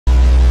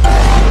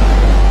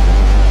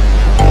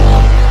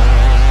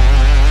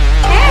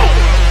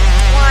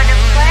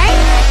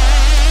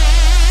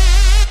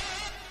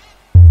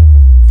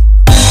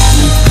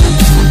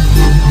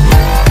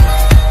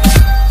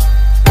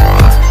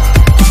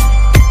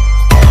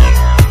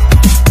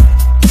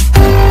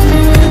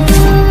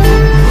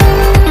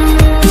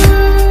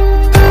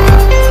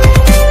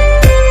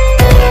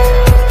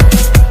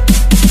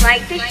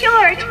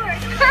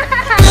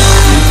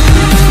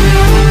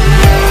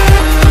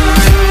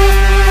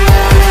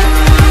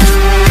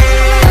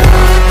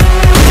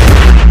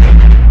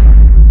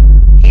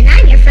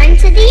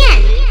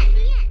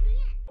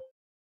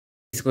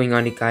is going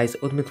on, you guys?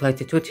 Ultimate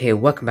Collector Twitter here.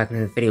 Welcome back to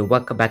another video.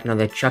 Welcome back to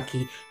another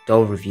Chucky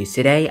doll review.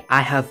 Today I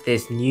have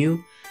this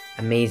new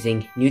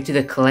to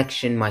the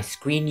collection, my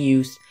screen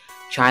use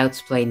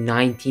Child's Play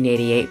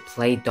 1988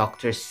 Play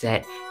Doctor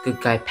set Good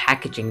Guy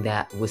packaging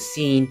that was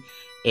seen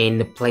in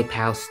the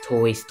Playhouse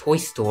Toys toy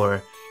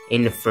store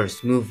in the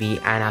first movie,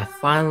 and I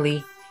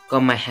finally got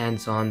my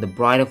hands on the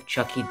Bride of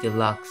Chucky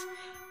Deluxe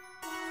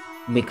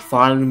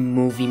Mcfarlane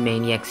movie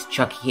Maniacs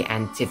Chucky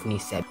and Tiffany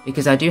set,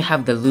 because I do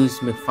have the loose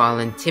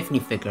Mcfarlane Tiffany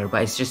figure,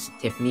 but it's just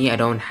Tiffany. I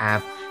don't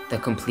have the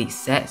complete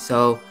set,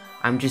 so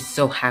I'm just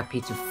so happy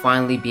to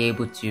finally be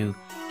able to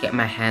get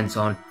my hands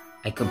on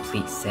a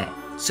complete set.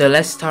 So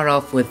let's start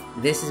off with,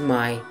 this is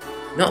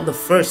not the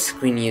first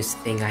screen use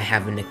thing I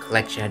have in the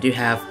collection. I do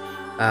have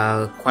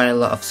quite a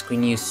lot of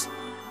screen use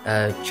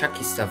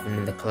Chucky stuff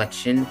in the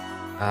collection.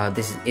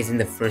 This isn't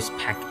the first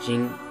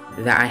packaging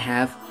that I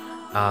have.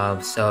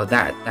 So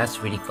that's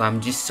really cool.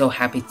 I'm just so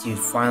happy to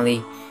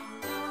finally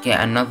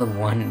get another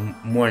one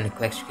more in the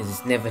collection, because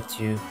it's never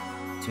too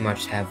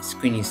much to have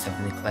screen use stuff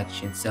in the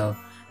collection. So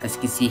as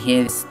you can see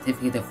here, the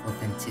certificate of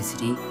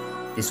authenticity.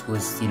 This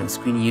was,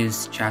 screen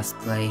use, Child's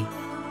Play,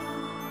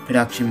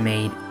 production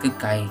made, Good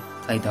Guy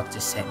Play Doctor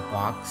set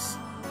box.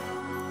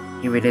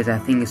 Here it is. I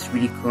think it's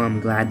really cool. I'm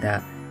glad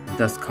that it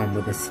does come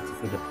with a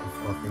certificate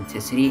of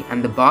authenticity,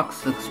 and the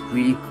box looks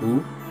really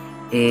cool.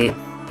 It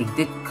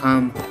did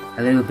come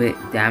a little bit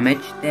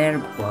damaged there,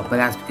 but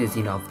that's because,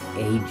 of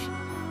the age.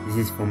 This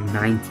is from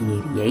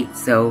 1988,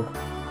 so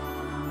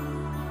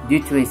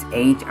due to its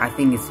age, I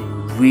think it's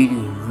in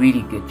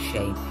really good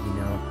shape.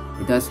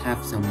 It does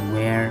have some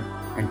wear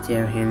and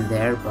tear here and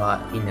there, but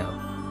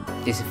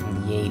this is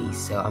from the 80s,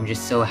 so I'm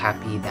just so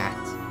happy that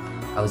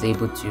I was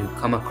able to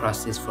come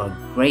across this for a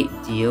great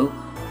deal,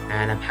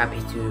 and I'm happy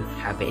to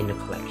have it in the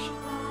collection.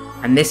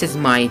 And this is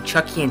my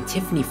Chucky and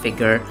Tiffany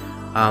figure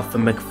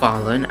from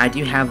Mcfarlane. I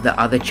do have the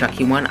other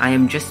Chucky one. I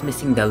am just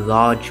missing the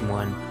large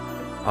one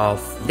of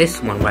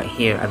this one right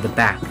here at the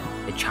back,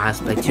 the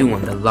Child's Play 2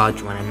 one, the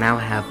large one. And now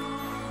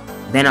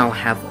I'll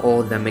have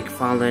all the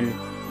Mcfarlane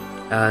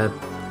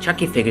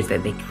Chucky figures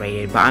that they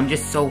created. But I'm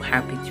just so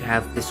happy to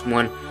have this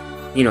one,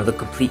 the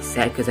complete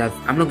set, because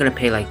I'm not gonna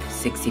pay like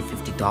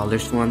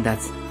 $60-50 for one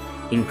that's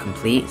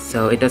incomplete.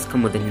 So it does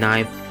come with a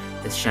knife,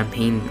 the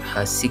champagne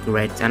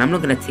cigarettes, and I'm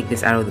not gonna take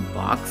this out of the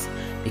box,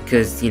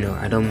 because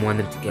I don't want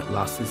them to get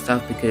lost and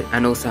stuff,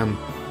 and also I'm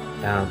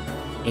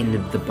in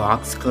the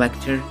box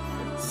collector,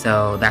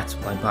 so that's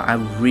why. But I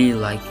really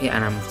like it,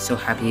 and I'm so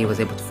happy I was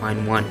able to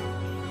find one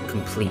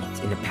complete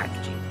in the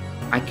packaging.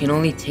 I can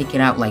only take it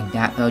out like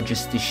that though,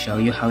 just to show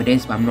you how it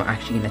is, but I'm not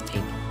actually gonna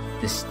take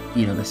this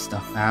the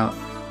stuff out.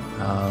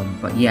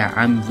 But yeah,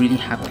 I'm really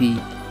happy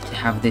to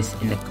have this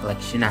in the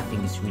collection. I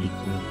think it's really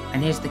cool.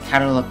 And here's the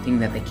catalog thing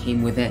that they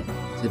came with it.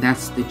 So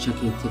that's the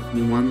Chucky and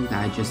Tiffany one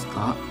that I just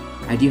got.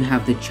 I do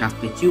have the Child's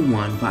Play 2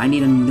 one, but I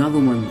need another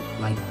one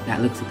like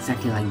that looks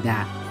exactly like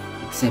that,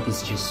 except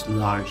it's just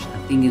large. I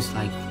think it's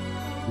like,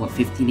 what,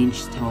 15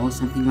 inches tall,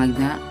 something like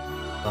that.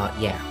 But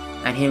yeah.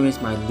 And here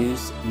is my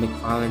loose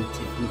Mcfarlane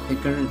Tiffany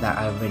figure that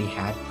I already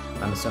had.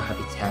 I'm so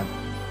happy to have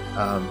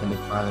the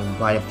Mcfarlane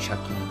Bride of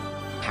Chucky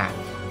pack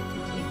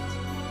complete.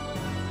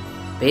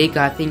 But hey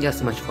guys, thank you guys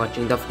so much for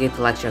watching. Don't forget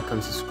to like, share,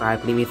 comment,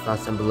 subscribe. Leave me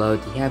thoughts down below.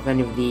 Do you have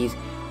any of these?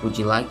 Would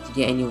you like to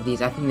get any of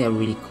these? I think they're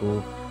really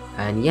cool.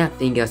 And yeah,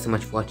 thank you guys so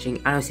much for watching,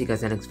 and I'll see you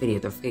guys in the next video.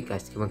 Don't forget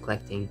guys to keep on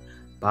collecting.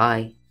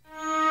 Bye.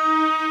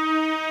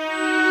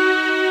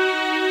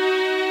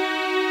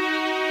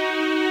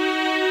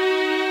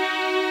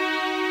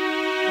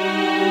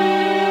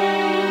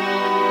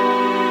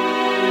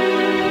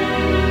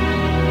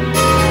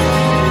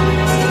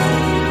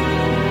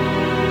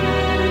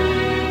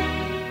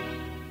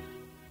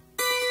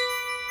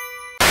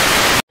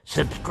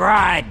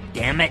 Subscribe,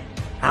 damn it!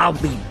 I'll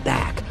be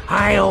back.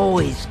 I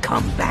always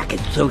come back,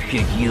 and so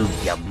should you,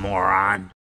 you moron.